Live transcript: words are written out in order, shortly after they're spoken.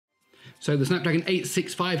So the Snapdragon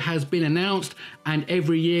 865 has been announced, and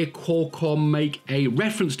every year Qualcomm make a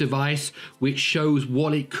reference device which shows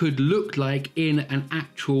what it could look like in an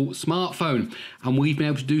actual smartphone. And we've been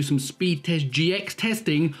able to do some speed test GX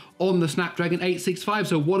testing on the Snapdragon 865.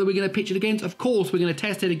 So what are we going to pitch it against? Of course, we're going to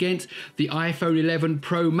test it against the iPhone 11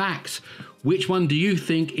 Pro Max. Which one do you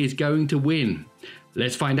think is going to win?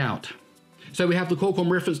 Let's find out. So we have the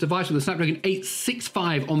Qualcomm reference device with the Snapdragon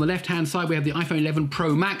 865 on the left-hand side. We have the iPhone 11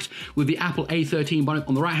 Pro Max with the Apple A13 bonnet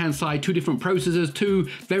on the right-hand side. Two different processors, two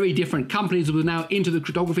very different companies that are now into the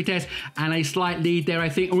cryptography test, and a slight lead there, I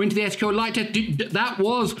think, or into the SQL light test.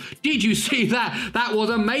 Did you see that? That was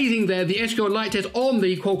amazing there. The SQL light test on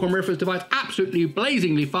the Qualcomm reference device, absolutely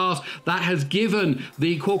blazingly fast. That has given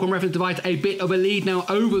the Qualcomm reference device a bit of a lead now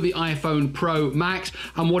over the iPhone Pro Max.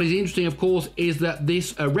 And what is interesting, of course, is that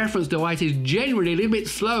this reference device is generally a little bit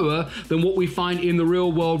slower than what we find in the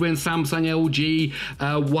real world when Samsung, LG,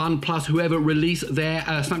 OnePlus, whoever release their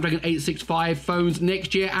Snapdragon 865 phones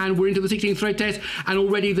next year. And we're into the 16 thread test, and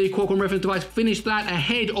already the Qualcomm reference device finished that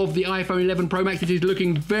ahead of the iPhone 11 Pro Max. It is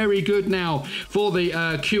looking very good now for the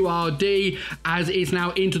QRD, as it's now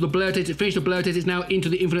into the blur test. It finished the blur test, it's now into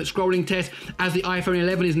the infinite scrolling test, as the iPhone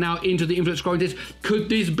 11 is now into the infinite scrolling test. Could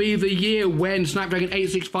this be the year when Snapdragon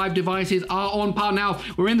 865 devices are on par? Now,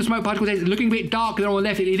 we're in the smoke particle test. It's looking a bit dark there on the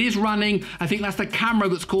left. It is running. I think that's the camera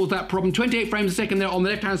that's caused that problem. 28 frames a second there on the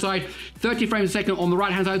left-hand side, 30 frames a second on the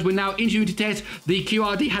right-hand side. We're now into the test. The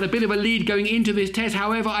QRD had a bit of a lead going into this test.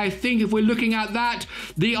 However, I think if we're looking at that,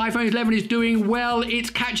 the iPhone 11 is doing well. It's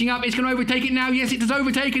catching up. It's going to overtake it now. Yes, it has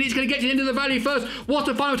overtaken. It's going to get to the end of the valley first. What's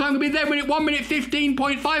the final time going to be there? 1 minute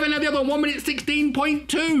 15.5, and now the other one, 1 minute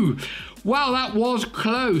 16.2. Wow, that was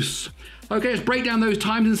close. Okay, let's break down those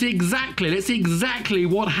times and see exactly. Let's see exactly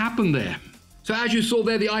what happened there. So as you saw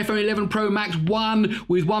there, the iPhone 11 Pro Max won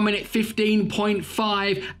with 1 minute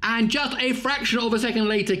 15.5, and just a fraction of a second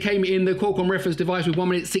later came in the Qualcomm reference device with 1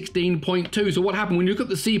 minute 16.2. So what happened when you look at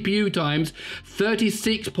the CPU times,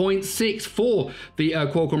 36.6 for the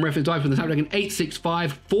Qualcomm reference device with the Snapdragon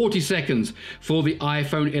 865, 40 seconds for the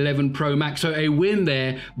iPhone 11 Pro Max. So a win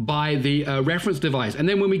there by the reference device. And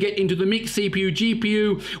then when we get into the mixed CPU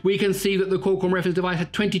GPU, we can see that the Qualcomm reference device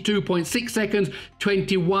had 22.6 seconds,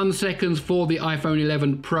 21 seconds for the iPhone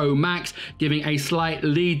 11 Pro Max, giving a slight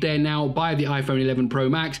lead there now by the iPhone 11 Pro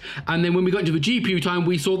Max. And then when we got into the GPU time,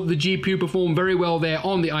 we saw that the GPU performed very well there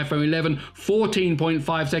on the iPhone 11,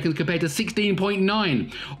 14.5 seconds compared to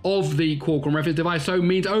 16.9 of the Qualcomm reference device. So it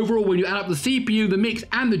means overall, when you add up the CPU, the mix,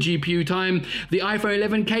 and the GPU time, the iPhone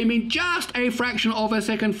 11 came in just a fraction of a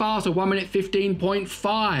second faster, 1 minute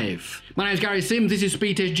 15.5. My name is Gary Sims, this is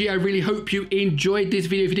SpeedTest G. I really hope you enjoyed this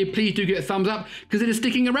video. If you did, please do give it a thumbs up, because it is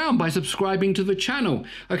sticking around by subscribing to the channel.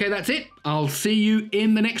 Okay, that's it. I'll see you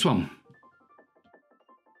in the next one.